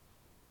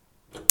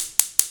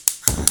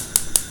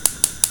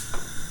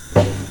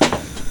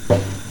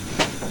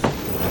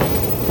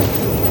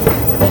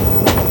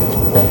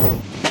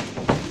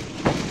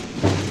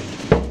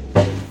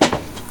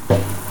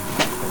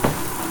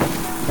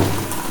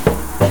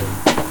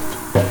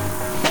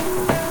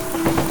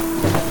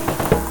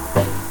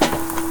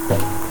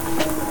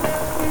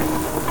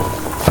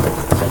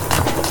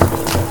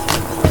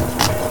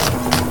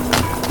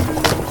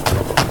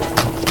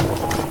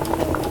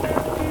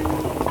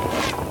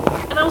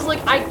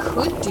like, I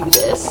could do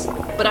this,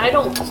 but I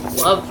don't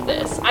love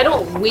this. I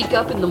don't wake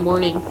up in the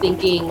morning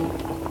thinking,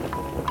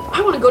 I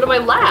want to go to my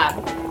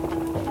lab.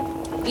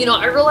 You know,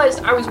 I realized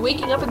I was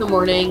waking up in the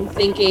morning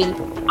thinking,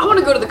 I want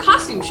to go to the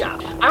costume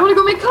shop. I want to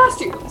go make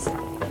costumes.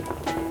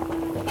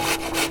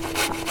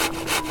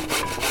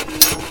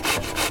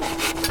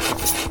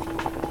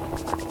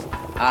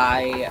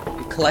 I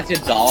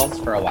collected dolls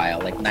for a while,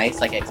 like nice,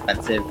 like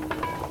expensive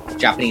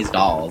Japanese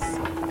dolls.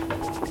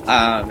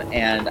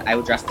 And I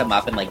would dress them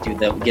up and like give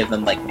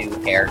them like new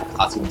hair,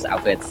 costumes,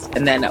 outfits.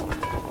 And then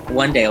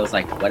one day I was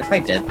like, what if I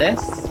did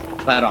this,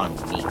 but on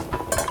me?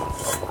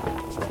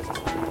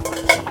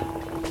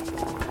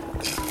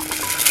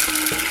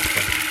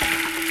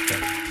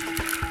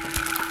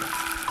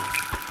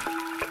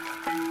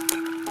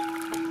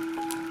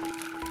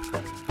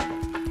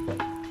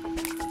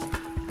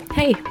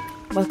 Hey,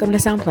 welcome to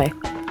Soundplay.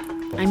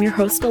 I'm your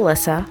host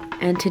Alyssa,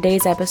 and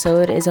today's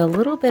episode is a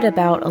little bit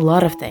about a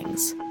lot of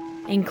things,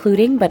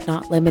 including but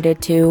not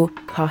limited to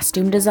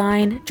costume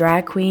design,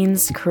 drag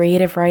queens,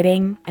 creative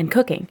writing, and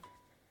cooking.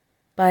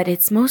 But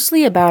it's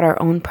mostly about our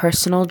own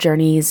personal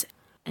journeys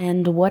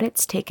and what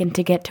it's taken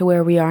to get to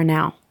where we are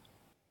now.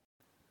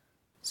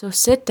 So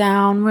sit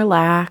down,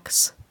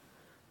 relax,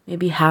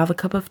 maybe have a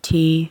cup of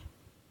tea.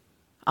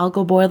 I'll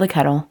go boil the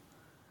kettle.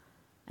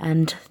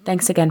 And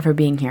thanks again for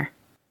being here.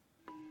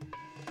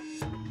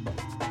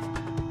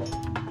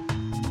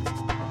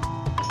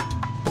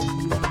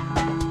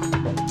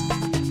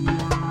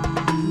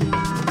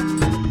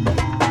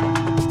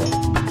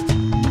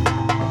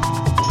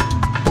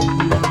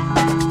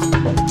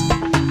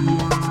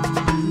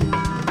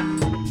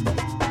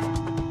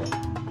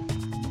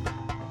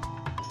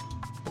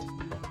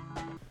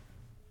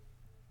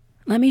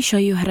 Let me show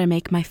you how to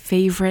make my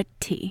favorite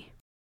tea.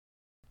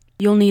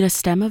 You'll need a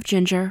stem of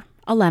ginger,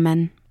 a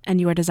lemon,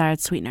 and your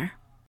desired sweetener.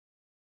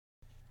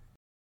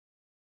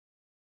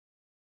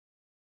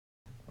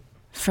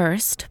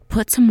 First,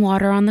 put some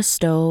water on the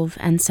stove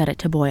and set it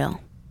to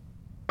boil.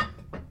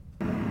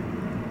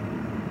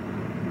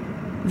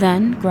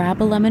 Then, grab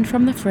a lemon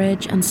from the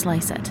fridge and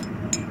slice it.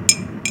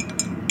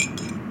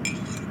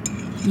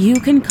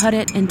 You can cut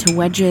it into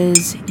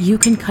wedges, you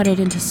can cut it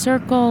into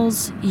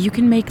circles, you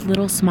can make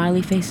little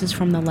smiley faces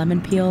from the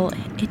lemon peel,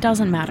 it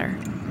doesn't matter.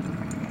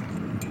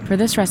 For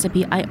this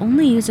recipe, I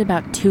only use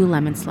about 2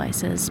 lemon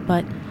slices,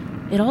 but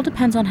it all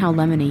depends on how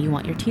lemony you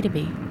want your tea to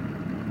be.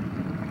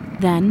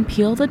 Then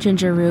peel the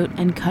ginger root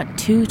and cut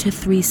 2 to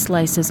 3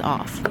 slices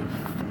off.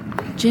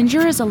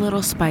 Ginger is a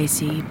little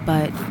spicy,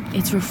 but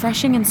it's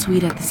refreshing and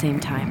sweet at the same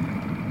time.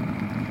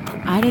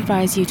 I'd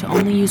advise you to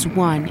only use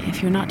 1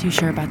 if you're not too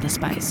sure about the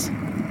spice.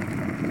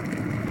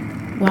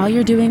 While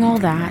you're doing all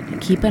that,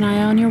 keep an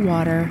eye on your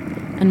water,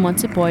 and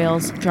once it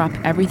boils, drop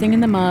everything in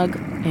the mug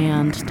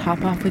and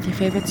top off with your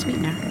favorite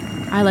sweetener.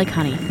 I like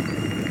honey.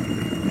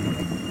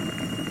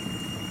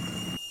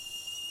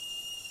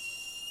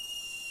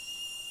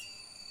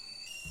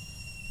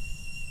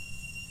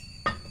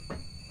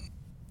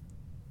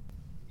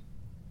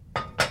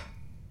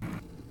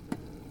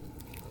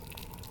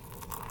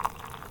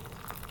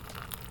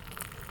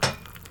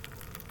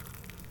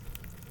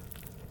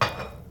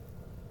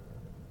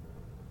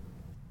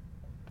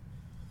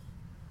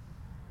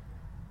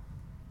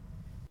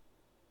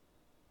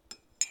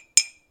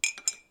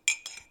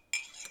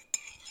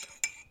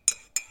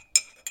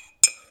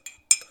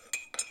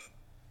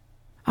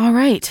 All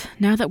right,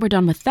 now that we're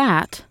done with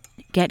that,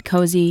 get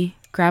cozy,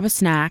 grab a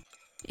snack.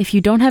 If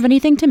you don't have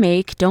anything to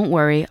make, don't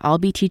worry, I'll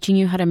be teaching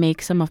you how to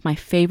make some of my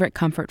favorite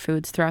comfort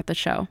foods throughout the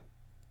show.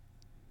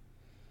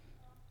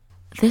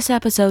 This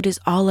episode is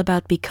all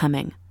about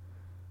becoming,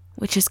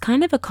 which is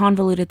kind of a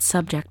convoluted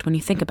subject when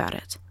you think about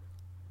it.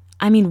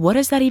 I mean, what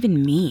does that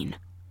even mean?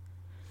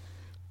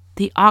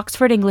 The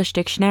Oxford English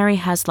Dictionary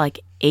has like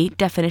 8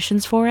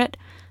 definitions for it,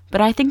 but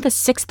I think the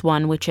 6th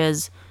one, which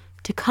is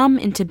to come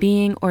into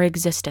being or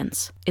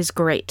existence, is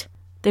great.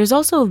 There's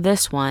also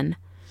this one,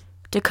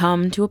 to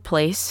come to a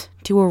place,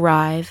 to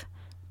arrive,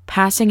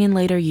 passing in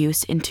later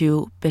use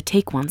into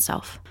betake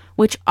oneself,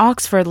 which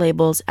Oxford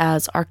labels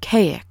as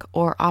archaic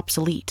or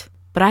obsolete.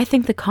 But I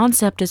think the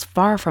concept is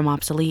far from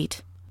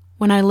obsolete.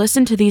 When I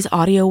listen to these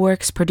audio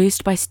works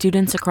produced by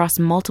students across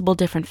multiple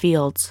different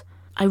fields,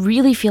 I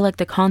really feel like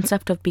the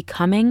concept of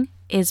becoming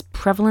is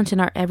prevalent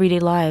in our everyday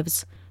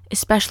lives,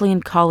 especially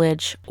in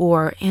college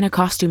or in a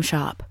costume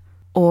shop,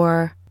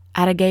 or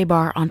at a gay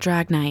bar on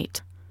drag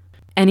night.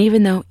 And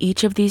even though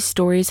each of these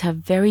stories have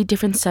very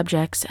different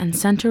subjects and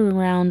center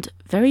around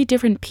very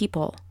different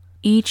people,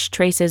 each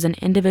traces an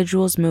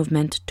individual's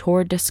movement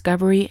toward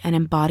discovery and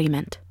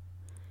embodiment.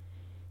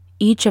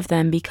 Each of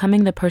them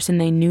becoming the person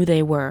they knew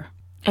they were,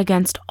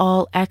 against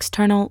all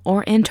external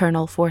or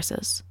internal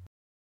forces.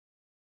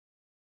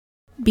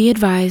 Be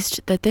advised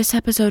that this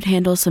episode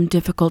handles some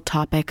difficult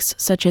topics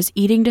such as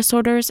eating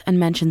disorders and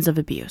mentions of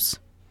abuse.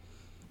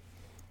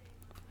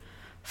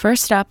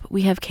 First up,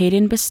 we have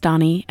Kaden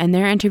Bastani and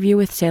their interview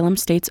with Salem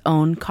State's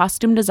own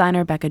costume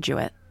designer Becca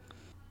Jewett.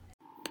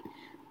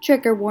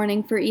 Trigger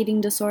warning for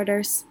eating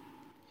disorders.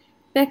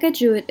 Becca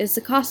Jewett is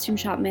the costume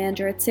shop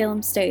manager at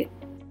Salem State.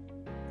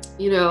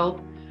 You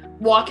know,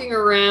 walking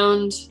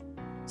around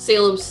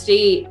Salem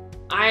State,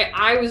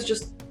 I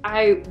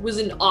was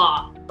in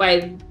awe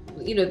by,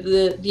 you know,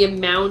 the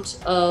amount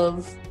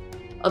of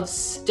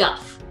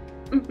stuff.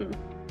 Mhm.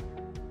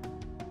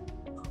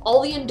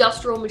 All the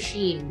industrial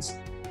machines,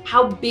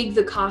 how big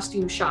the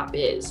costume shop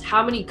is,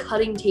 how many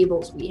cutting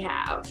tables we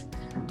have,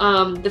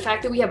 the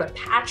fact that we have a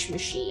patch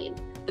machine,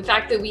 the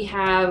fact that we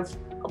have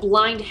a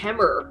blind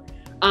hemmer,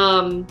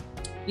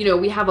 you know,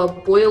 we have a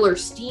boiler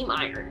steam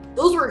iron.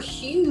 Those were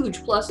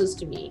huge pluses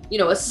to me. You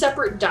know, a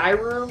separate dye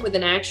room with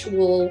an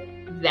actual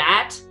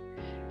that.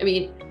 I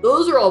mean,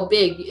 those are all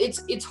big.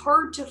 It's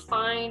hard to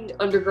find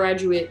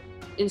undergraduate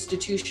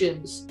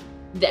institutions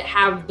that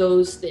have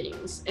those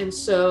things. And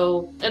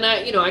so, and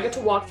I got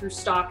to walk through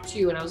stock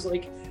too, and I was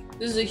like,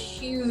 this is a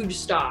huge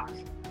stock,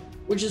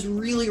 which is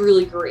really,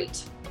 really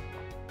great.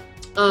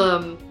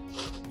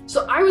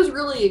 So I was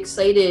really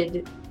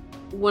excited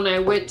when I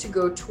went to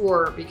go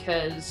tour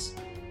because,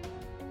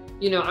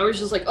 you know, I was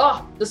just like,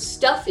 oh, the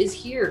stuff is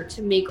here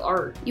to make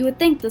art. You would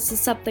think this is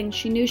something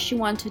she knew she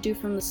wanted to do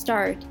from the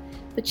start,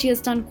 but she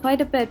has done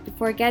quite a bit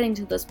before getting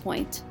to this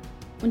point.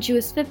 When she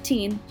was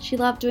 15, she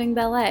loved doing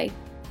ballet.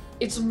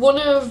 It's one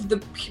of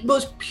the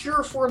most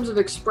pure forms of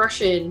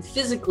expression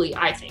physically,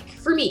 I think.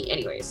 For me,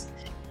 anyways.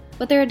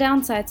 But there are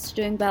downsides to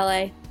doing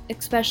ballet,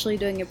 especially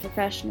doing it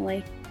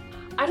professionally.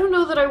 I don't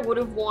know that I would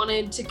have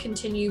wanted to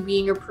continue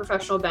being a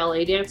professional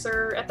ballet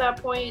dancer at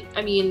that point.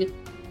 I mean,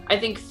 I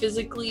think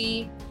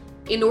physically,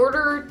 in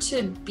order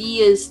to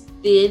be as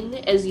thin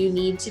as you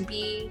need to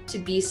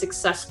be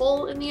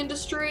successful in the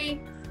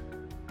industry,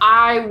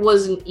 I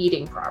wasn't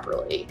eating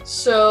properly.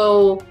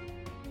 So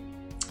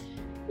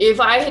if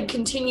I had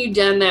continued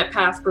down that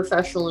path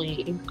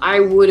professionally, I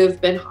would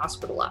have been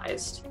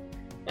hospitalized.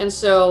 And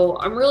so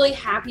I'm really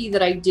happy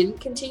that I didn't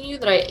continue,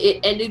 that it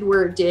ended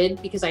where it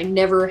did, because I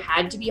never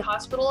had to be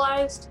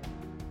hospitalized.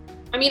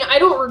 I mean, I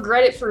don't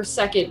regret it for a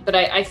second, but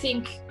I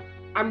think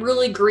I'm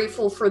really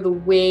grateful for the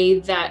way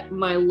that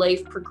my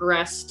life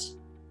progressed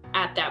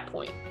at that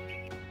point.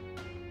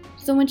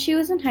 So when she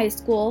was in high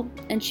school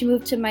and she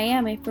moved to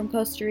Miami from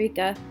Costa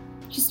Rica,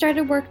 she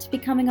started work to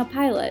becoming a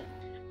pilot.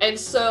 And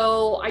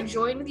so I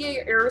joined the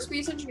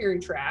aerospace engineering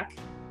track,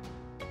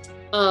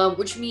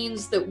 which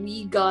means that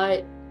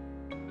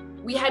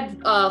we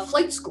had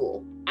flight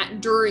school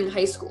during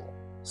high school.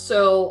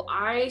 So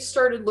I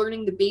started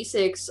learning the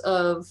basics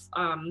of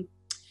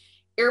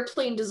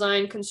airplane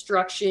design,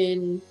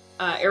 construction,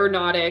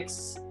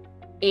 aeronautics,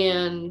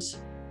 and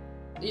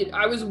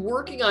I was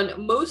working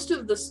on most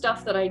of the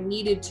stuff that I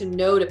needed to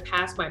know to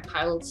pass my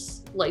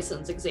pilot's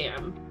license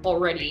exam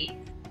already.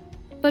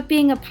 But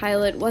being a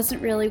pilot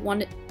wasn't really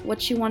what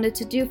she wanted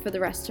to do for the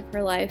rest of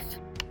her life.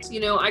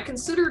 You know, I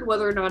considered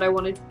whether or not I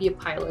wanted to be a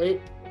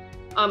pilot.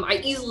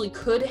 I easily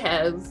could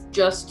have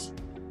just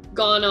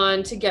gone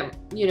on to get,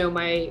 you know,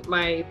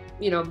 my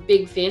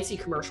big fancy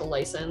commercial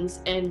license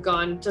and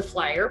gone to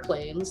fly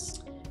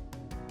airplanes.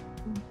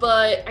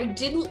 But I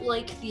didn't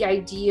like the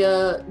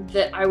idea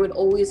that I would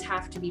always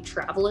have to be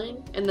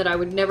traveling and that I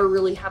would never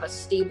really have a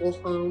stable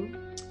home.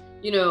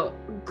 You know,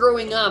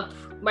 growing up,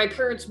 my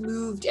parents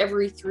moved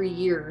every 3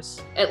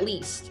 years, at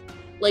least.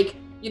 Like,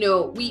 you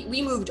know,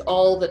 we moved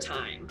all the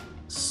time.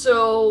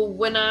 So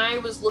when I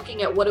was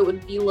looking at what it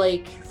would be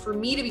like for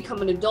me to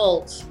become an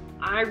adult,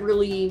 I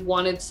really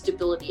wanted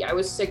stability. I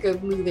was sick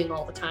of moving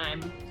all the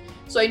time.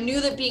 So I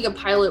knew that being a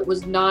pilot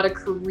was not a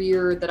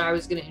career that I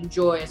was going to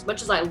enjoy as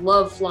much as I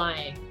love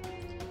flying.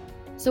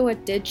 So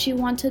what did she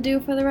want to do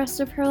for the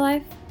rest of her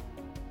life?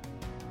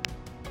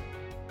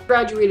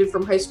 Graduated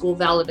from high school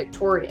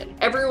valedictorian.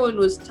 Everyone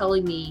was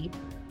telling me,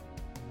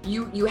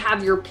 you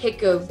have your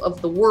pick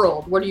of the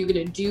world. What are you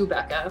going to do,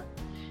 Becca?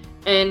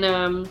 And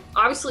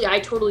obviously I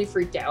totally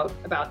freaked out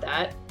about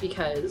that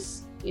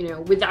because, you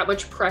know, with that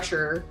much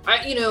pressure,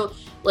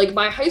 like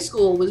my high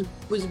school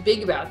was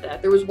big about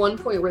that. There was one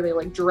point where they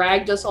like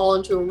dragged us all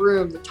into a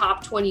room, the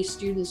top 20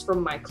 students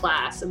from my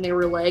class, and they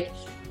were like,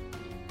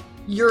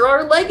 you're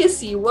our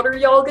legacy. What are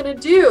y'all gonna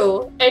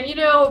do? And you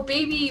know,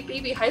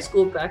 baby high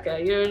school Becca,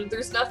 you know,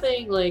 there's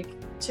nothing like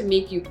to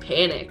make you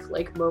panic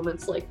like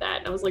moments like that.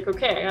 And I was like,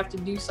 okay, I have to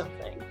do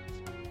something.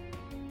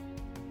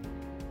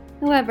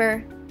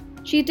 However,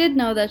 she did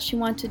know that she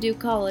wanted to do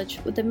college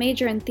with a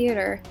major in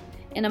theater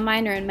and a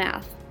minor in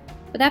math.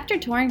 But after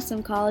touring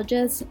some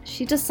colleges,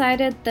 she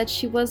decided that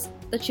she was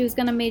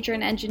going to major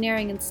in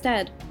engineering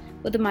instead,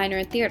 with a minor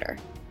in theater.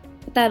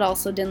 But that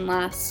also didn't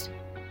last.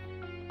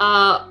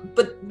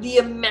 But the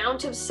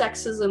amount of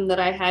sexism that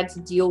I had to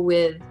deal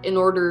with in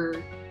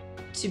order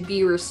to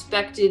be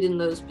respected in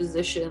those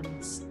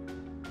positions,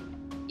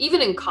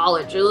 even in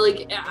college,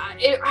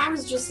 I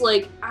was just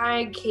like,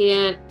 I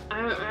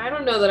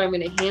don't know that I'm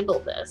going to handle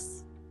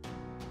this.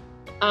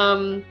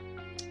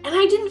 And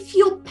I didn't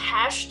feel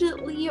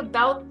passionately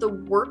about the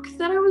work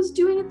that I was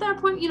doing at that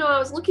point. You know, I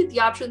was looking at the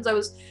options. I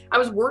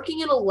was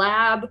working in a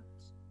lab,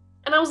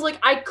 and I was like,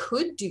 I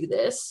could do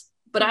this,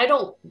 but I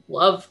don't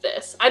love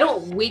this. I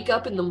don't wake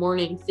up in the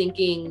morning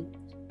thinking,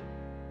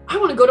 I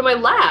want to go to my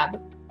lab.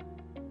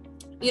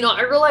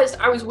 I realized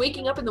I was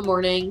waking up in the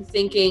morning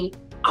thinking,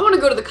 I want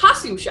to go to the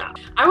costume shop.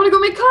 I want to go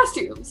make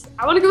costumes.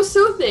 I want to go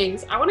sew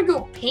things. I want to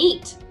go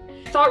paint.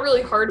 I thought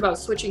really hard about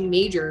switching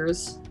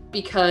majors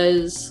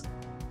because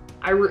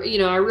I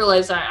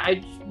realized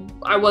I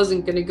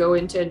wasn't going to go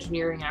into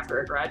engineering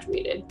after I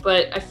graduated,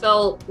 but I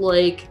felt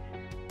like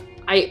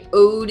I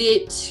owed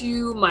it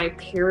to my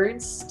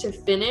parents to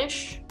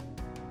finish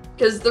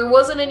because there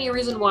wasn't any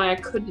reason why I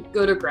couldn't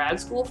go to grad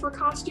school for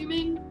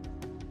costuming.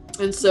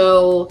 And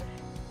so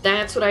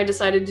that's what I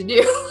decided to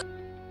do.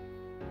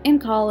 In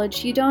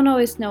college, you don't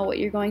always know what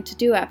you're going to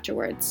do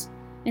afterwards.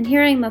 And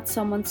hearing that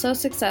someone so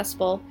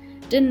successful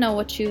didn't know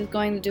what she was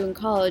going to do in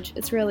college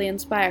is really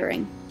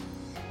inspiring.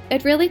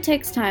 It really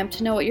takes time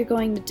to know what you're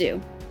going to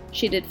do.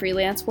 She did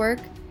freelance work,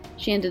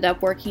 she ended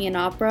up working in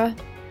opera,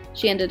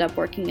 she ended up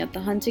working at the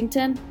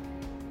Huntington,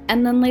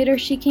 and then later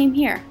she came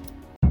here.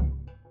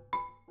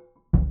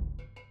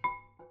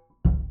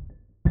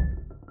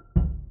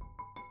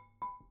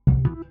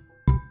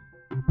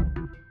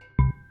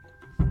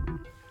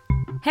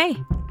 Hey,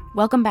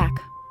 welcome back.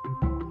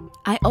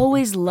 I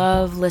always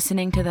love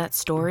listening to that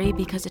story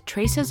because it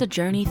traces a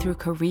journey through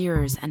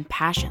careers and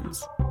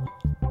passions.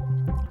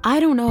 I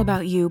don't know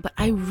about you, but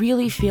I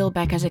really feel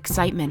Becca's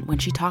excitement when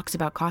she talks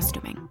about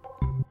costuming.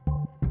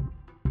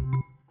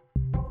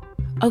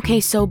 Okay,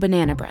 so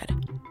banana bread.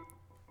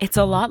 It's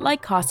a lot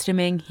like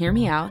costuming, hear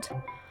me out.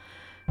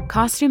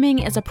 Costuming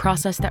is a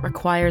process that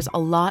requires a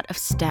lot of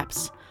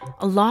steps,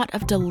 a lot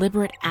of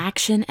deliberate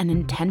action and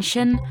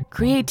intention,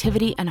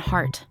 creativity and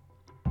heart.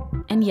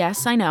 And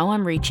yes, I know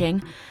I'm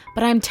reaching,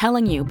 but I'm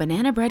telling you,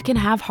 banana bread can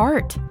have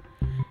heart.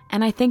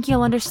 And I think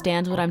you'll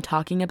understand what I'm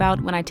talking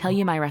about when I tell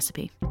you my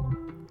recipe.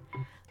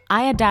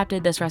 I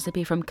adapted this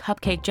recipe from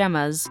Cupcake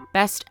Gemma's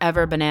best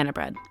ever banana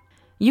bread.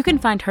 You can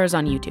find hers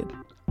on YouTube.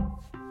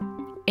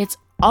 It's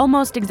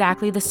almost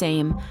exactly the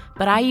same,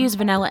 but I use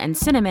vanilla and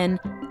cinnamon,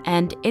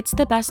 and it's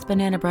the best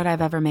banana bread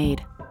I've ever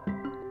made.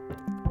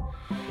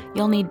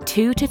 You'll need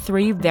 2 to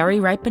 3 very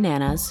ripe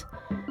bananas,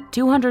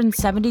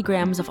 270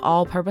 grams of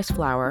all-purpose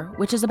flour,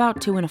 which is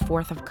about 2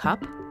 1/4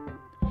 cup,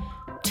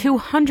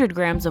 200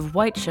 grams of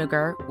white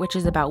sugar, which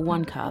is about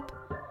 1 cup,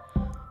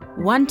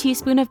 1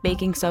 teaspoon of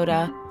baking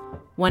soda,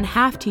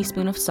 1/2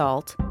 teaspoon of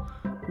salt,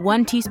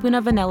 1 teaspoon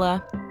of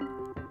vanilla,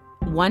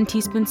 1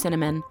 teaspoon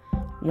cinnamon,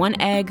 1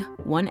 egg,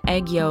 1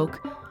 egg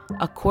yolk,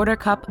 1/4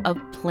 cup of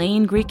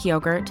plain Greek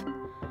yogurt,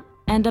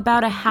 and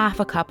about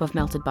 1/2 cup of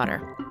melted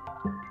butter.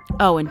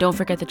 Oh, and don't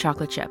forget the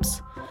chocolate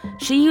chips.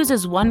 She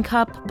uses 1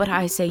 cup, but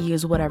I say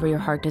use whatever your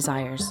heart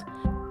desires.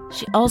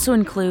 She also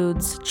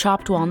includes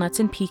chopped walnuts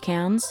and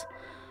pecans,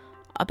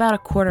 about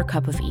 1/4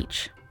 cup of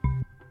each.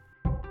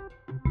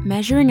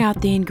 Measuring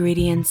out the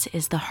ingredients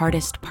is the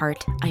hardest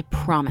part, I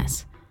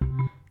promise.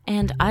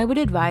 And I would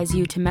advise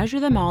you to measure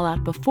them all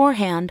out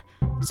beforehand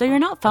so you're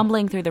not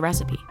fumbling through the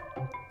recipe.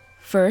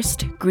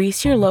 First,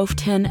 grease your loaf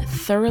tin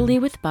thoroughly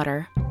with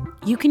butter.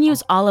 You can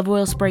use olive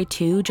oil spray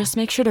too, just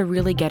make sure to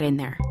really get in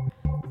there.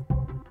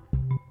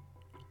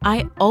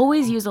 I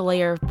always use a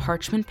layer of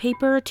parchment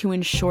paper to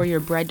ensure your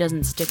bread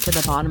doesn't stick to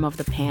the bottom of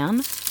the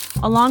pan,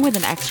 along with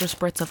an extra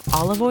spritz of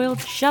olive oil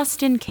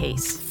just in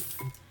case.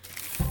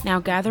 Now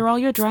gather all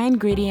your dry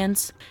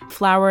ingredients,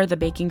 flour, the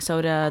baking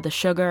soda, the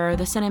sugar,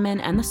 the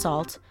cinnamon, and the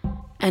salt,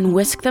 and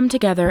whisk them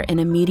together in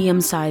a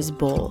medium-sized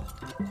bowl.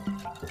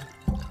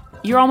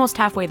 You're almost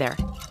halfway there.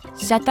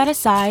 Set that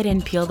aside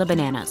and peel the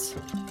bananas.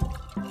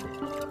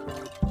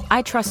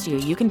 I trust you,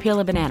 you can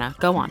peel a banana.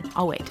 Go on,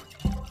 I'll wait.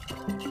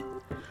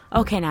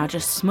 Okay, now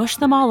just smush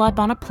them all up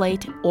on a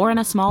plate or in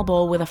a small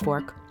bowl with a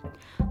fork.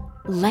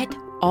 Let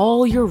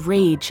all your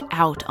rage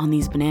out on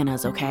these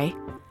bananas, okay?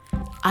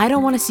 I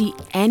don't want to see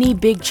any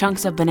big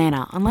chunks of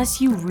banana.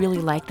 Unless you really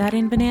like that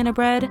in banana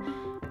bread,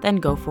 then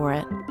go for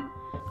it.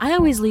 I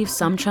always leave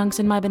some chunks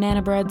in my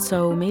banana bread,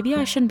 so maybe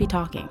I shouldn't be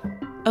talking.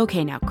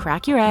 Okay, now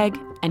crack your egg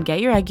and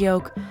get your egg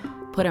yolk,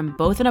 put them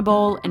both in a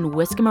bowl and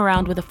whisk them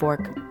around with a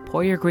fork.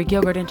 Pour your Greek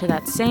yogurt into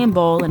that same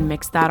bowl and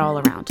mix that all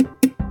around.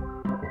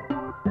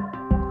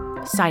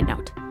 Side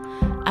note,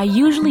 I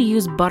usually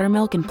use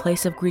buttermilk in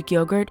place of Greek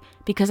yogurt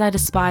because I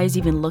despise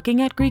even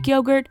looking at Greek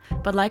yogurt,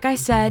 but like I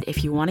said,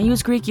 if you want to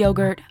use Greek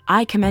yogurt,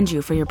 I commend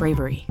you for your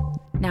bravery.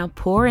 Now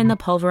pour in the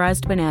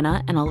pulverized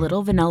banana and a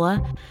little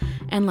vanilla,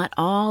 and let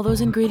all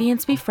those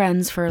ingredients be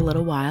friends for a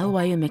little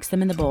while you mix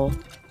them in the bowl.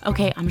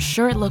 Okay, I'm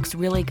sure it looks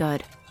really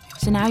good.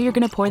 So now you're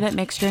going to pour that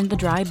mixture in the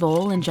dry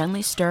bowl and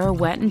gently stir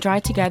wet and dry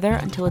together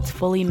until it's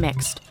fully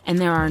mixed, and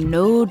there are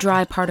no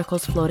dry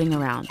particles floating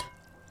around.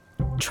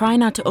 Try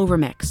not to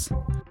overmix.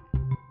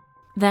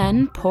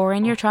 Then pour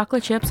in your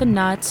chocolate chips and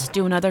nuts,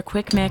 do another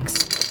quick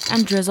mix,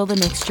 and drizzle the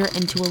mixture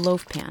into a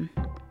loaf pan.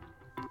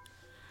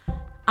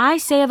 I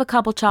save a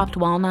couple chopped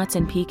walnuts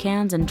and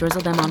pecans and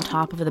drizzle them on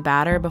top of the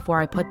batter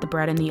before I put the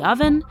bread in the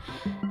oven,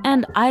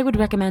 and I would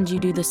recommend you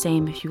do the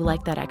same if you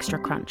like that extra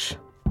crunch.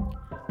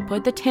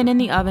 Put the tin in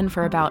the oven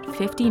for about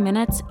 50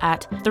 minutes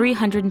at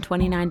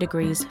 329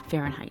 degrees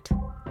Fahrenheit.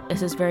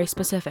 This is very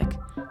specific,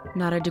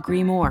 not a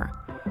degree more,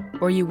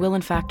 or you will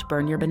in fact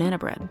burn your banana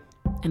bread,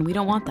 and we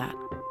don't want that.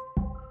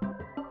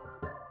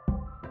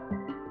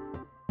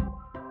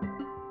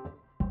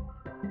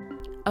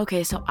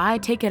 Okay, so I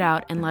take it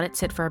out and let it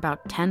sit for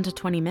about 10 to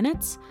 20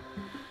 minutes.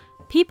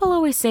 People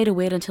always say to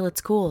wait until it's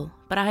cool,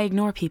 but I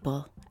ignore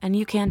people, and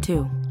you can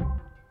too.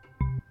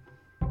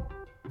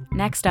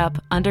 Next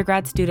up,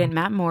 undergrad student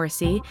Matt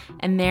Morrissey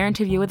and their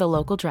interview with a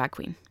local drag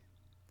queen.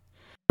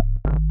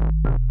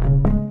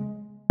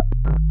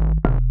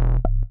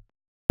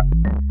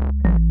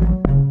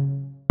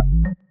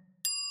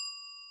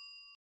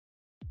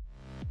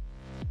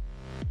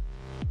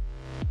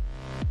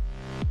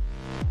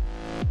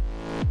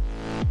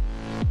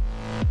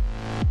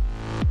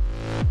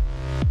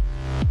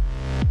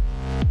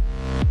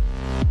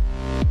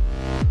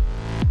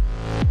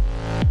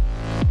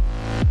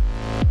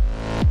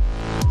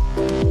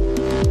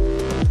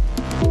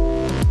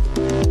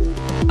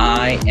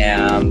 I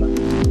am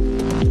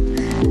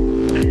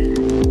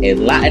a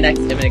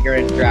Latinx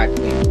immigrant drag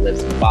queen who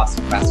lives in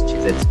Boston,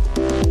 Massachusetts.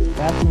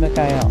 That's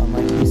Mikael, and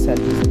like he said,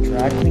 he's a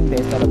drag queen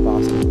based out of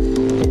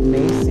Boston. It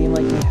may seem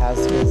like he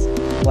has his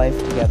life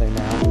together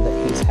now and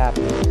that he's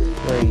happy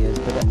where he is,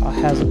 but it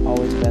hasn't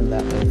always been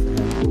that way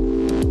for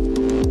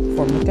him.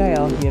 For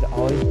Mikael, he had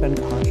always been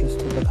conscious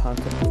to the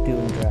concept of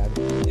doing drag.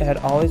 It had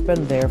always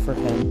been there for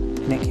him,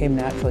 and it came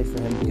naturally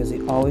for him because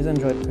he always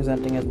enjoyed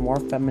presenting as more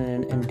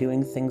feminine and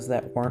doing things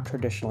that weren't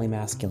traditionally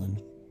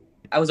masculine.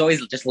 I was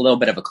always just a little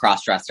bit of a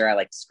cross-dresser. I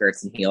liked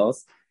skirts and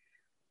heels.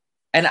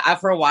 And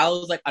for a while, it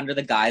was like under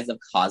the guise of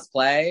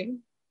cosplay.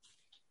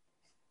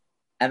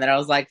 And then I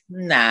was like,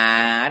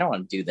 nah, I don't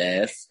want to do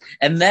this.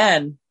 And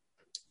then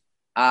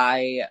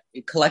I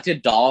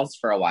collected dolls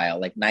for a while,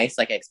 like nice,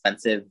 like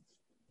expensive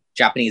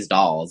Japanese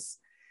dolls.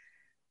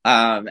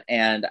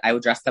 And I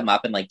would dress them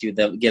up and like give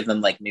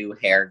them like new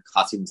hair,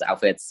 costumes,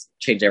 outfits,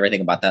 change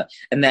everything about that.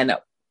 And then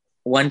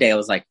one day I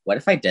was like, what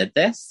if I did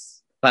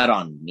this, but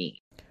on me?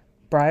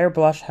 Briar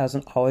Blush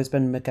hasn't always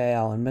been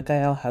Mikael, and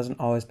Mikael hasn't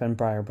always been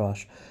Briar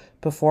Blush.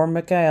 Before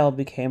Mikael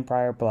became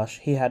Briar Blush,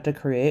 he had to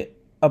create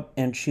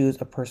and choose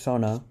a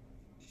persona.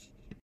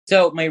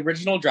 So my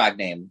original drag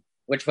name,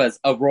 which was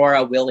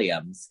Aurora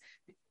Williams,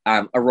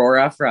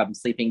 Aurora from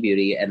Sleeping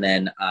Beauty, and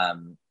then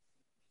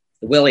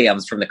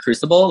Williams from The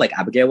Crucible, like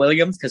Abigail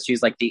Williams, because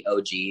she's like the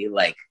OG,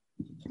 like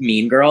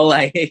mean girl,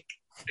 like.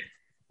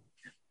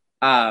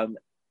 And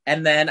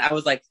then I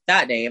was like,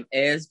 that name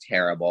is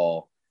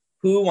terrible.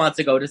 Who wants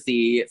to go to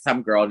see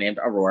some girl named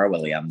Aurora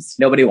Williams?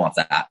 Nobody wants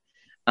that.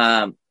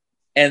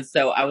 And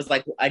so I was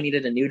like, I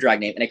needed a new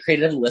drag name, and I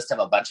created a list of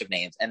a bunch of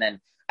names. And then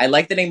I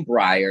like the name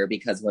Briar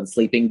because when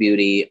Sleeping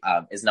Beauty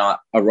is not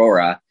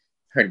Aurora,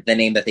 the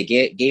name that they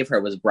gave her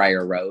was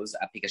Briar Rose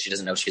because she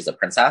doesn't know she's a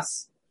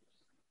princess.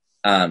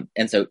 And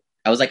so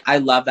I was like, I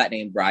love that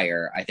name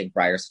Briar. I think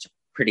Briar is such a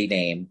pretty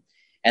name.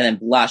 And then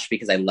Blush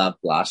because I love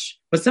Blush.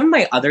 But some of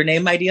my other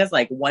name ideas,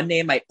 like one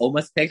name I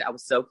almost picked, I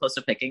was so close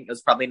to picking, it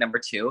was probably number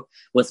 2,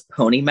 was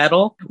Pony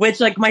Metal,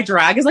 which like my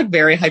drag is like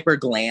very hyper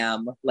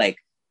glam, like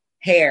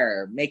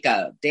hair,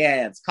 makeup,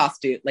 dance,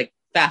 costume, like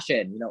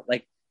fashion, you know,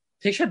 like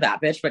picture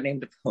that bitch, but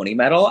named Pony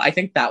Metal. I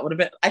think that would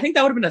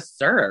have been a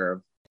serve.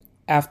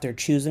 After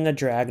choosing a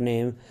drag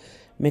name,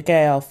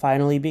 Mikael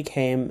finally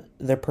became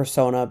the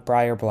persona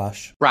Briar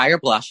Blush. Briar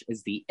Blush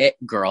is the it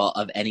girl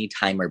of any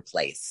time or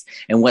place.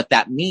 And what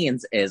that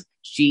means is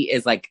she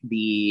is like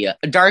the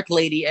dark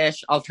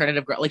lady-ish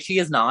alternative girl. Like she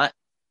is not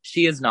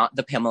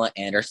the Pamela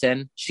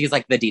Anderson. She's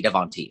like the Dita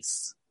Von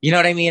Teese. You know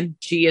what I mean?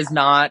 She's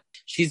not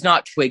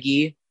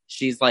Twiggy.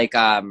 She's like,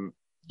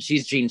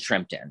 she's Jean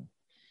Shrimpton.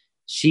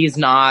 She's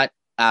not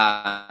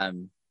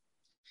Britney.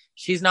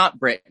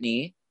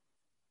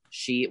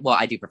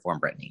 I do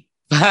perform Britney.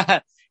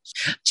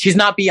 She's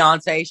not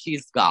Beyonce,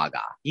 she's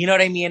Gaga. You know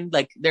what I mean?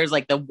 Like there's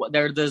like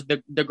there's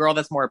the girl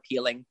that's more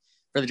appealing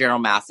for the general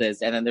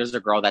masses, and then there's a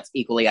girl that's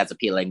equally as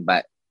appealing,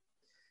 but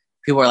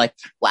people are like,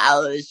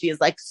 wow, she is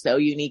like so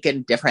unique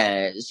and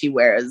different. She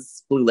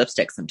wears blue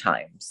lipstick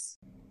sometimes.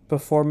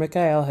 Before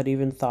Mikael had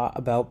even thought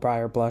about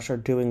Briar Blush or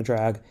doing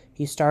drag,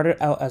 he started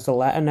out as a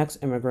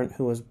Latinx immigrant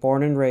who was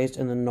born and raised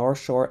in the North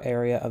Shore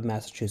area of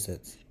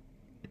Massachusetts.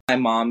 My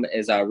mom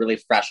is really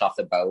fresh off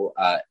the boat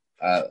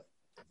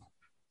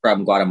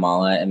from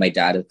Guatemala, and my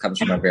dad comes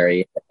from a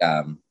very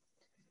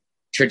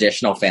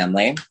traditional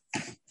family.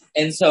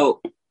 And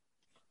so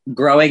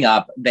growing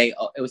up, it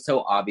was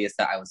so obvious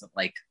that I wasn't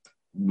like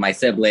my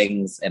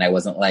siblings, and I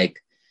wasn't like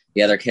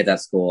the other kids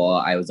at school.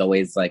 I was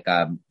always like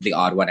the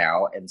odd one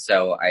out. And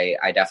so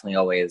I definitely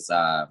always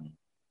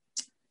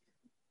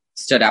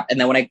stood up. And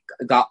then when I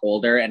got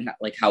older and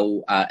like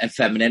how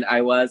effeminate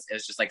I was, it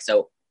was just like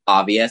so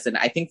obvious. And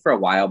I think for a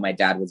while, my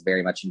dad was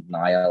very much in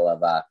denial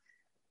of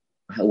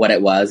what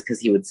it was, because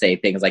he would say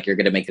things like, you're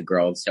going to make a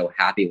girl so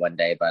happy one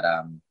day. But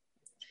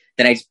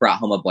then I just brought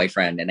home a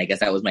boyfriend, and I guess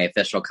that was my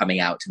official coming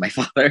out to my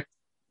father.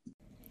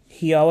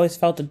 He always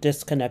felt a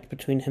disconnect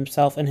between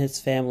himself and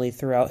his family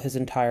throughout his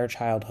entire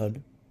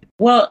childhood.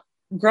 Well,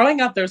 growing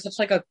up, there was such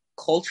like a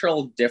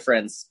cultural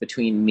difference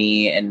between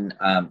me and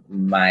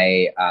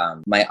my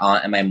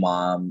aunt and my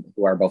mom,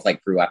 who are both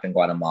like grew up in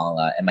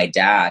Guatemala, and my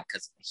dad,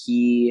 because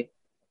he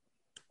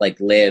like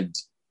lived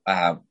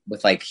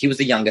with like, he was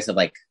the youngest of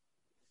like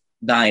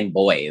 9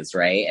 boys,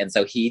 right? And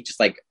so he just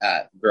like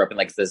grew up in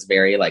like this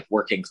very like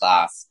working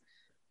class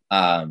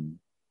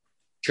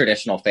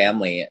traditional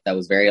family that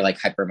was very like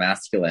hyper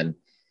masculine.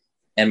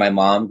 And my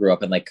mom grew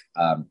up in like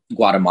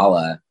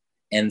Guatemala.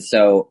 And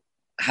so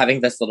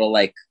having this little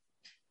like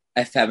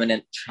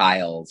effeminate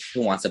child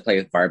who wants to play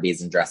with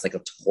Barbies and dress like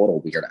a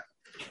total weirdo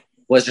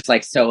was just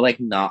like so like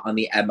not on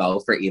the MO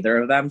for either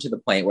of them, to the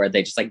point where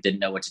they just like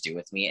didn't know what to do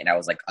with me, and I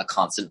was like a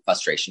constant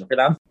frustration for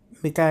them.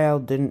 Mikhail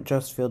didn't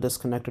just feel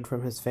disconnected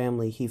from his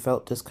family, he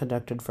felt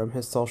disconnected from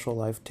his social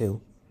life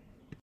too.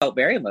 I felt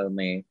very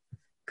lonely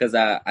because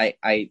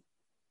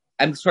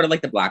I'm sort of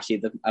like the black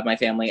sheep of my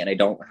family, and I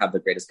don't have the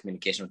greatest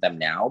communication with them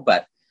now.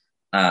 But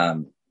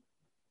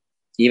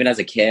even as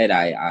a kid,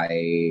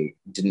 I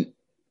didn't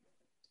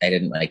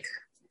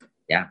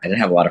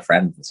have a lot of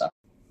friends and stuff.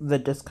 The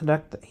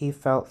disconnect that he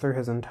felt through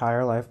his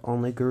entire life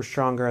only grew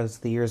stronger as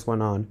the years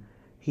went on.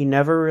 He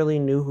never really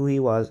knew who he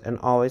was and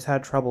always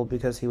had trouble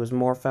because he was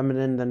more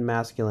feminine than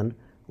masculine,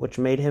 which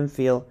made him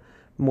feel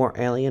more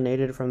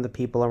alienated from the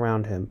people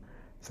around him.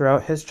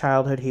 Throughout his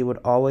childhood, he would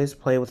always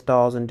play with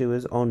dolls and do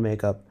his own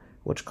makeup,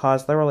 which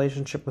caused the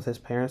relationship with his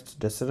parents to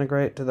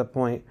disintegrate to the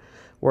point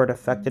where it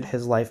affected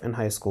his life in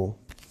high school.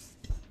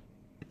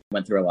 I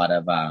went through a lot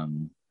of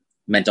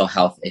mental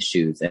health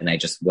issues, and I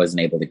just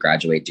wasn't able to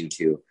graduate due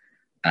to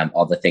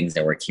all the things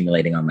that were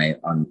accumulating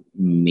on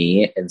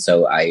me. And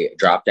so I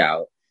dropped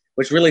out,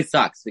 which really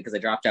sucks because I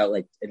dropped out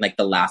like in like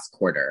the last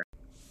quarter.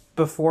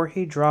 Before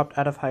he dropped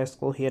out of high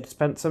school, he had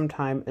spent some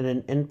time in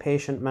an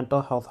inpatient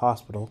mental health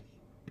hospital.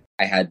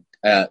 I had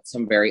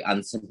some very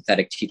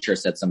unsympathetic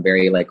teachers said some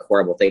very like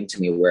horrible thing to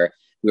me, where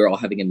we were all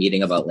having a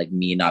meeting about like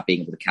me not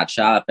being able to catch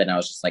up. And I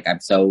was just like, I'm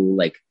so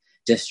like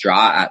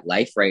distraught at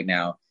life right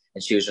now.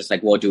 And she was just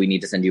like, well, do we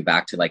need to send you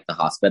back to like the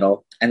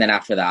hospital? And then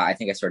after that, I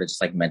think I sort of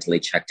just like mentally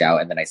checked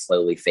out. And then I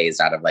slowly phased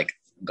out of like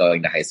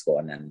going to high school.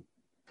 And then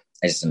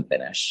I just didn't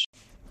finish.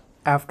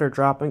 After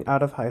dropping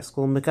out of high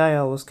school,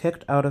 Mikhail was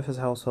kicked out of his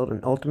household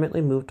and ultimately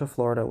moved to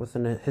Florida with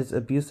his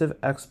abusive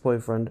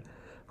ex-boyfriend,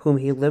 whom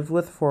he lived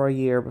with for a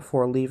year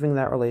before leaving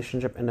that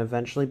relationship and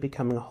eventually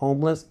becoming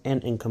homeless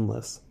and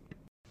incomeless.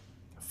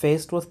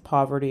 Faced with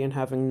poverty and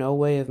having no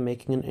way of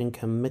making an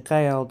income,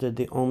 Mikhail did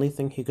the only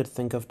thing he could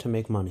think of to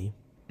make money.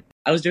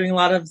 I was doing a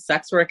lot of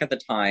sex work at the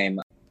time.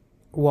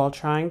 While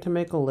trying to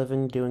make a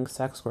living doing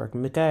sex work,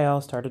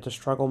 Mikhail started to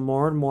struggle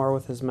more and more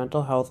with his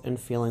mental health and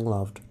feeling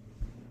loved.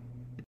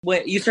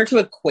 When you start to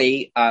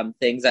equate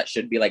things that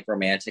should be like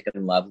romantic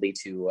and lovely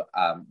to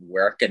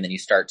work, and then you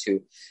start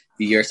to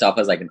view yourself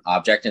as like an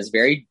object, and it's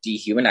very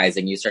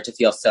dehumanizing. You start to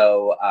feel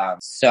so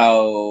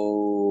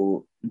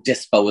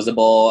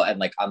disposable and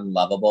like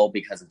unlovable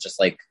because it's just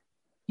like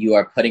you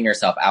are putting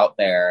yourself out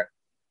there,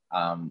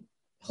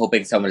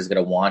 hoping someone is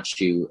going to want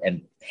you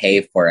and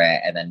pay for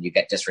it, and then you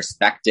get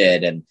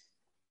disrespected and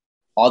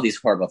all these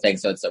horrible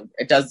things. So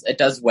it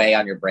does weigh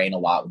on your brain a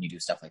lot when you do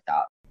stuff like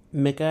that.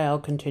 Mikhail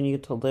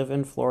continued to live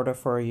in Florida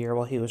for a year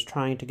while he was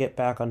trying to get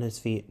back on his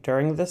feet.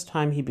 During this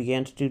time, he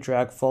began to do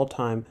drag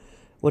full-time,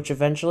 which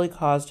eventually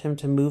caused him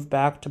to move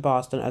back to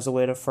Boston as a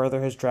way to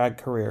further his drag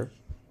career.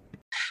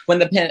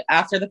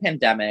 After the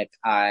pandemic,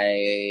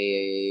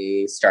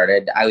 I was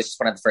just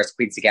one of the first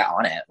queens to get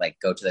on it, like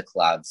go to the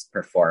clubs,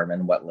 perform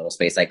in what little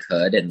space I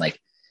could, and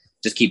like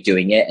just keep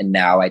doing it. And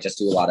now I just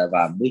do a lot of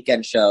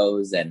weekend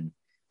shows and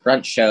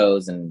brunch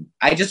shows, and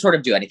I just sort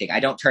of do anything. I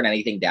don't turn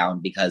anything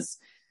down because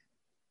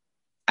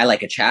I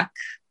like a check.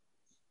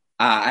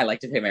 I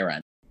like to pay my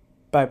rent.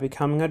 By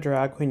becoming a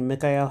drag queen,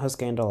 Mikhail has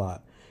gained a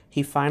lot.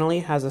 He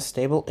finally has a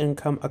stable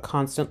income, a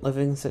constant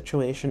living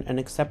situation, and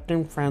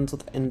accepting friends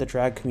within the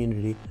drag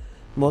community.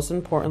 Most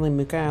importantly,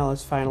 Mikhail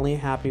is finally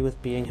happy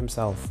with being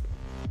himself.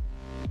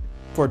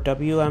 For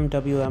WMWM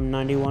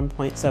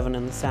 91.7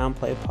 and the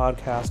Soundplay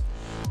podcast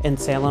in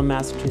Salem,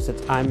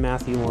 Massachusetts, I'm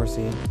Matthew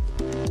Morsey.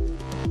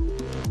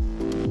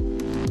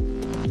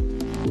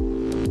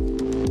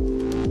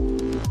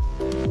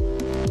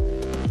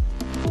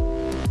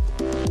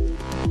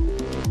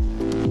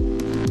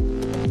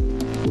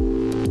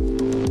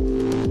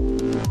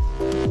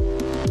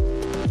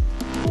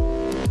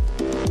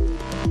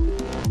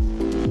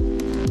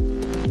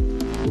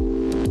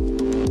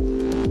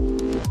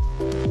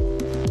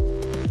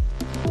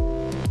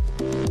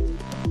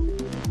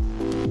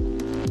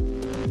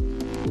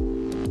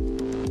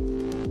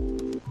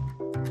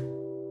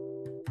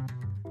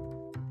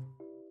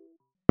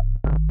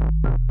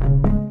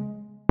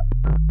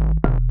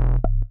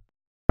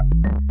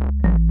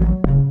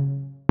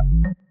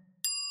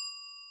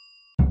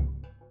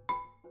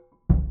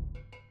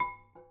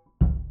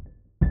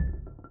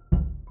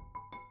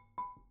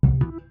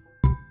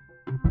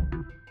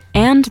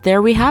 And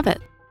there we have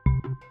it.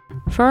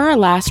 For our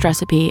last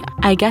recipe,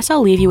 I guess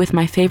I'll leave you with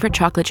my favorite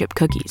chocolate chip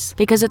cookies,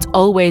 because it's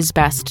always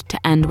best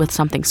to end with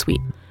something sweet.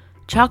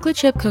 Chocolate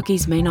chip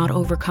cookies may not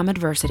overcome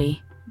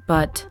adversity,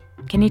 but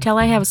can you tell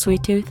I have a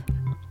sweet tooth?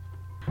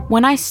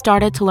 When I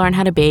started to learn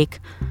how to bake,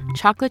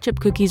 chocolate chip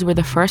cookies were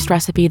the first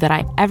recipe that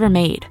I ever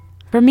made.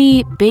 For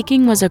me,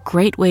 baking was a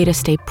great way to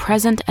stay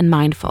present and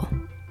mindful.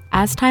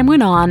 As time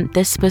went on,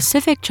 this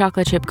specific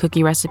chocolate chip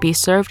cookie recipe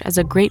served as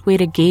a great way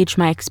to gauge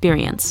my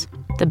experience.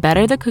 The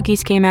better the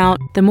cookies came out,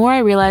 the more I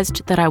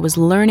realized that I was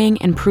learning,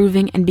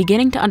 improving, and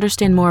beginning to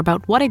understand more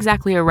about what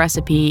exactly a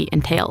recipe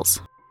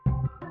entails.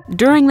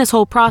 During this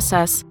whole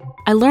process,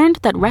 I learned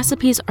that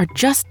recipes are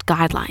just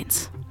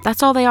guidelines.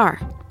 That's all they are.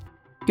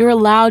 You're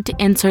allowed to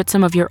insert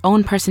some of your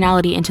own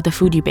personality into the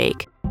food you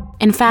bake.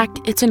 In fact,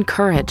 it's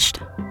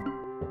encouraged.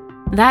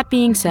 That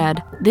being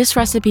said, this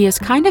recipe is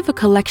kind of a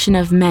collection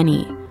of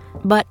many,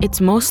 but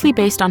it's mostly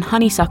based on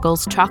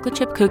Honeysuckle's chocolate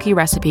chip cookie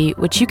recipe,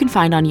 which you can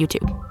find on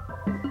YouTube.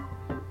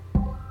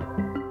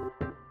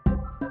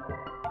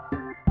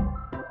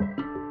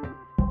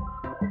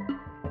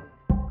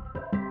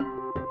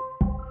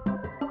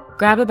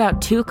 Grab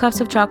about 2 cups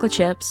of chocolate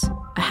chips,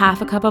 a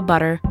half a cup of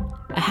butter,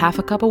 a half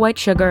a cup of white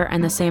sugar,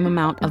 and the same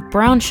amount of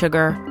brown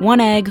sugar, 1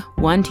 egg,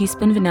 1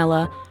 teaspoon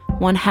vanilla,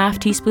 1/2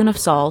 teaspoon of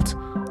salt,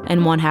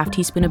 and 1/2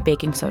 teaspoon of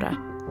baking soda.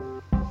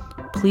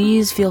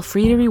 Please feel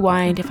free to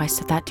rewind if I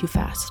said that too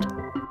fast.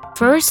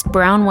 First,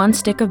 brown 1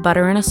 stick of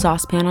butter in a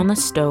saucepan on the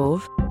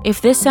stove. If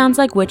this sounds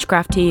like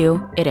witchcraft to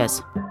you, it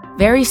is.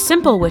 Very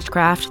simple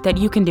witchcraft that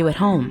you can do at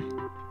home.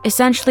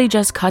 Essentially,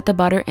 just cut the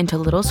butter into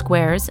little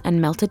squares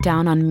and melt it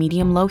down on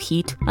medium-low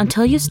heat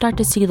until you start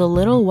to see the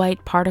little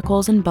white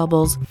particles and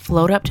bubbles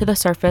float up to the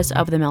surface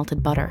of the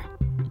melted butter.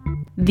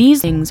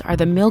 These things are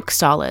the milk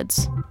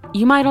solids.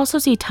 You might also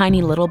see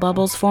tiny little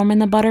bubbles form in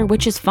the butter,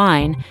 which is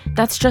fine.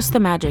 That's just the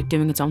magic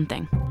doing its own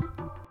thing.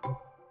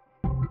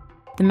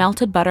 The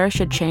melted butter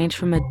should change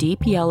from a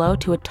deep yellow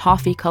to a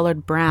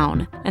toffee-colored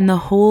brown, and the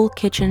whole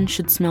kitchen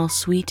should smell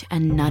sweet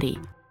and nutty,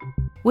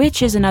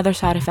 which is another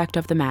side effect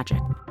of the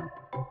magic.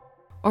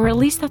 Or at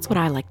least that's what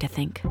I like to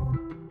think.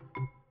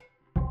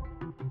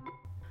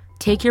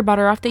 Take your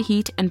butter off the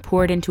heat and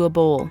pour it into a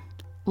bowl.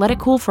 Let it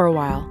cool for a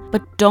while,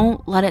 but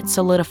don't let it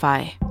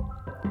solidify.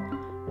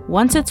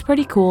 Once it's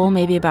pretty cool,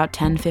 maybe about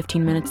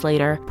 10-15 minutes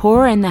later,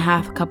 pour in the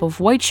half a cup of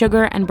white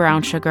sugar and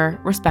brown sugar,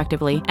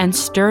 respectively, and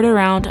stir it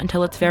around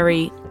until it's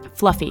very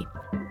fluffy.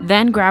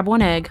 Then grab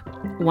 1 egg,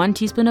 1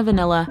 teaspoon of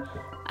vanilla,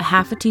 a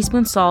half a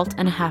teaspoon salt,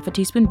 and a half a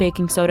teaspoon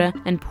baking soda,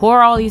 and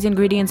pour all these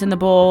ingredients in the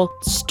bowl,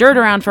 stir it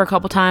around for a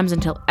couple times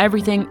until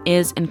everything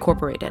is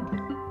incorporated.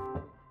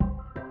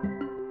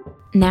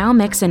 Now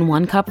mix in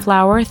 1 cup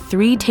flour,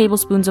 3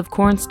 tablespoons of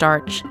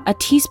cornstarch, a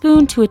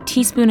teaspoon to a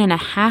teaspoon and a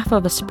half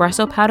of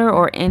espresso powder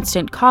or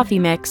instant coffee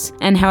mix,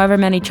 and however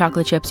many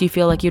chocolate chips you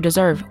feel like you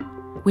deserve,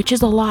 which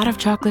is a lot of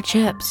chocolate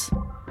chips.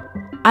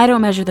 I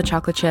don't measure the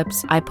chocolate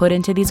chips I put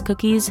into these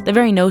cookies. The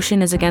very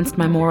notion is against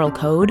my moral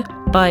code,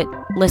 but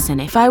listen,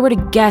 if I were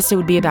to guess, it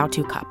would be about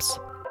 2 cups.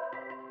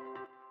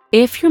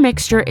 If your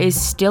mixture is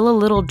still a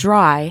little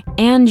dry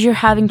and you're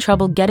having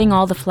trouble getting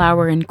all the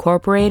flour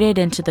incorporated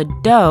into the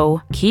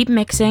dough, keep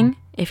mixing.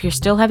 If you're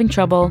still having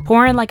trouble,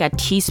 pour in like a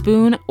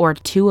teaspoon or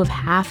 2 of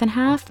half and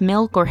half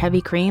milk or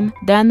heavy cream.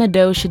 Then the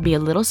dough should be a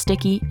little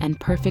sticky and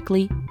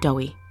perfectly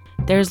doughy.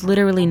 There's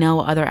literally no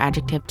other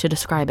adjective to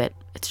describe it.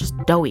 It's just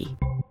doughy,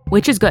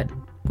 which is good.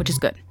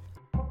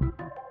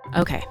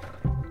 Okay,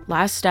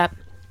 last step.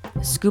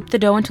 Scoop the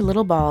dough into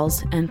little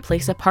balls and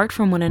place apart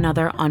from one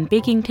another on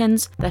baking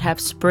tins that have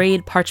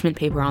sprayed parchment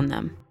paper on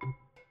them.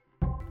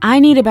 I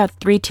need about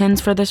 3 tins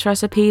for this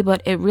recipe,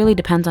 but it really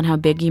depends on how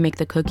big you make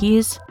the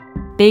cookies.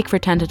 Bake for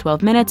 10 to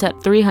 12 minutes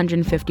at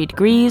 350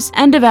 degrees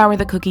and devour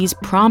the cookies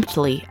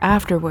promptly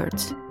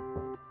afterwards.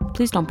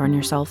 Please don't burn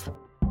yourself.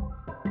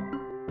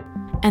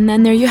 And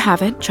then there you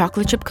have it,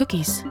 chocolate chip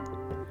cookies.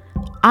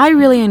 I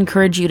really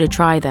encourage you to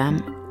try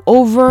them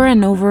over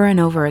and over and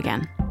over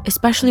again,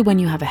 especially when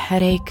you have a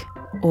headache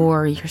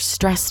or you're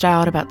stressed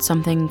out about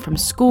something from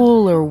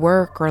school or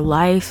work or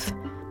life.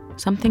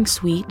 Something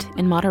sweet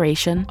in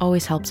moderation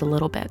always helps a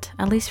little bit,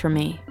 at least for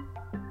me.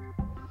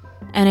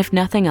 And if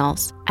nothing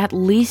else, at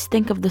least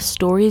think of the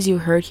stories you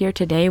heard here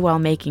today while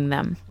making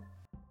them.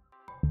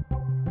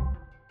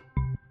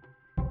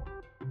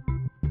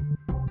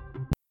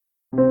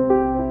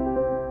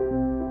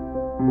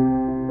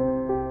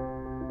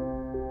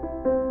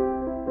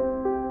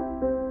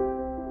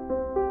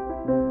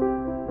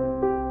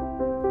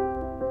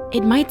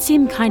 It might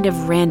seem kind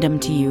of random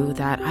to you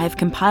that I've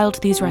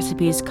compiled these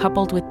recipes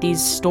coupled with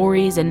these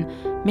stories, and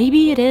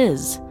maybe it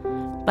is,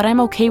 but I'm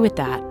okay with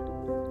that.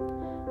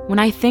 When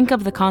I think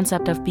of the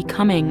concept of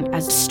becoming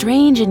as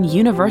strange and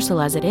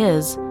universal as it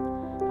is,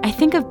 I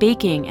think of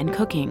baking and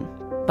cooking,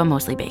 but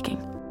mostly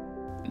baking.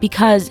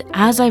 Because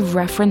as I've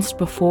referenced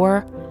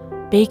before,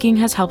 baking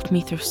has helped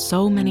me through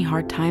so many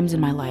hard times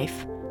in my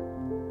life.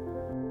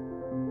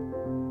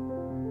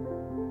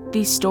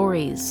 These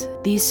stories,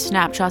 these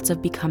snapshots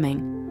of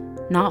becoming,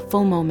 not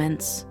full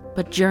moments,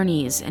 but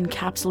journeys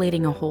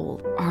encapsulating a whole,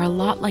 are a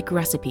lot like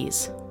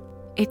recipes.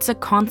 It's a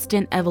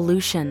constant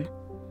evolution,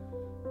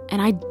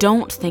 and I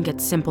don't think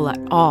it's simple at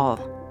all.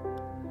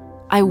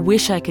 I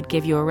wish I could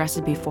give you a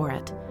recipe for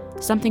it,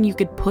 something you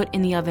could put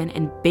in the oven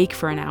and bake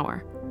for an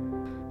hour.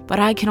 But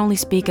I can only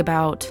speak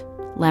about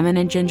lemon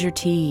and ginger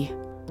tea,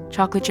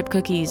 chocolate chip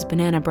cookies,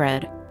 banana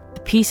bread,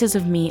 the pieces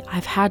of me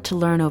I've had to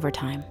learn over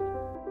time.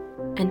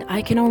 And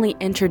I can only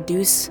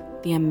introduce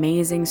the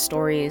amazing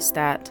stories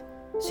that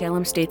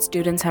Salem State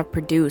students have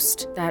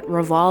produced that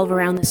revolve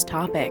around this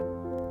topic.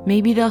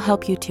 Maybe they'll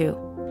help you too.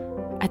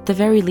 At the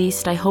very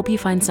least, I hope you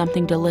find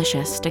something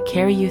delicious to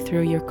carry you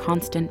through your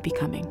constant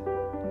becoming.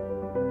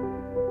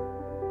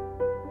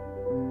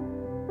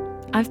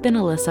 I've been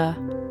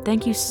Alyssa.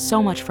 Thank you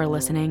so much for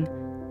listening.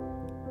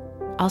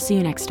 I'll see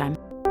you next time.